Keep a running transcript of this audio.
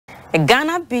The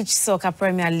Ghana Beach Soccer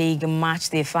Premier League Match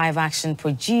Day 5 action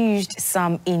produced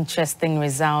some interesting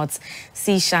results.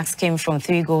 Sea Sharks came from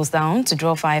 3 goals down to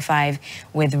draw 5-5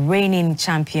 with reigning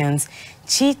champions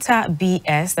Cheetah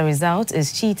BSC. The result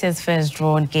is Cheetah's first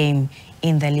drawn game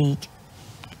in the league.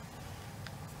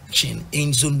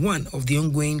 In Zone 1 of the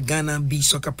ongoing Ghana Beach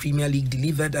Soccer Premier League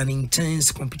delivered an intense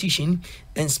competition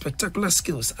and spectacular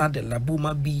skills at the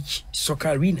Laboma Beach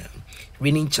Soccer Arena.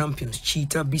 Reigning champions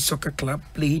Cheetah Beach Soccer Club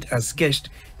played as guests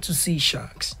to Sea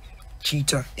Sharks.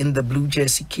 Cheetah in the blue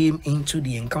jersey came into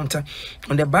the encounter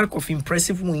on the back of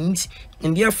impressive wins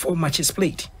in their 4 matches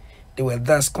played. They were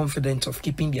thus confident of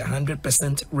keeping their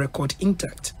 100% record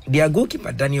intact. Their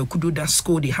goalkeeper Daniel Kududa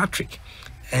scored a hat-trick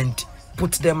and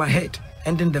put them ahead,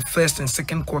 ending the first and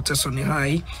second quarters on a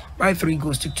high by 3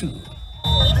 goals to 2.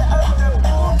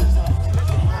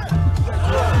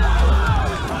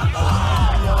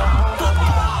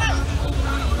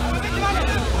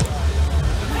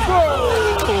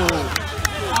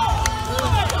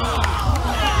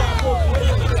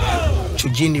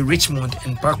 Chujini Richmond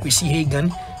and Parkwesi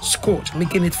Hagan scored,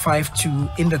 making it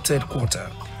 5-2 in the third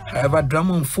quarter. However,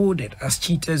 drama unfolded as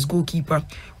Cheetah's goalkeeper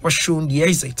was shown the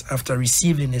exit after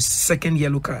receiving his second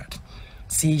yellow card.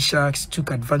 Sea Sharks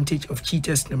took advantage of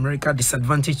Cheetah's numerical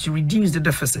disadvantage to reduce the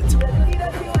deficit.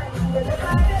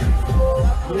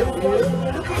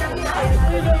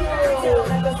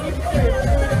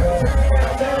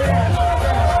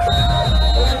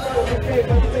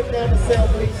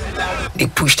 They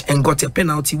pushed and got a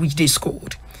penalty which they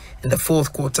scored. In the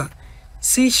fourth quarter,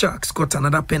 Sea Sharks got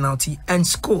another penalty and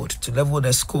scored to level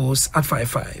the scores at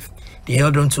 5-5. They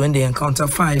held on to end the encounter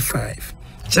 5-5.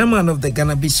 Chairman of the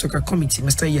Ghana Beach Soccer Committee,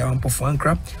 Mr. Yawan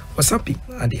Accra, was happy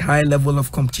at the high level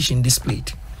of competition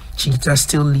displayed. Cheetah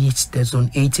still leads the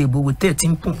Zone A table with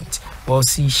 13 points, while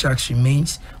Sea Sharks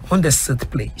remains on the 6th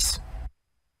place.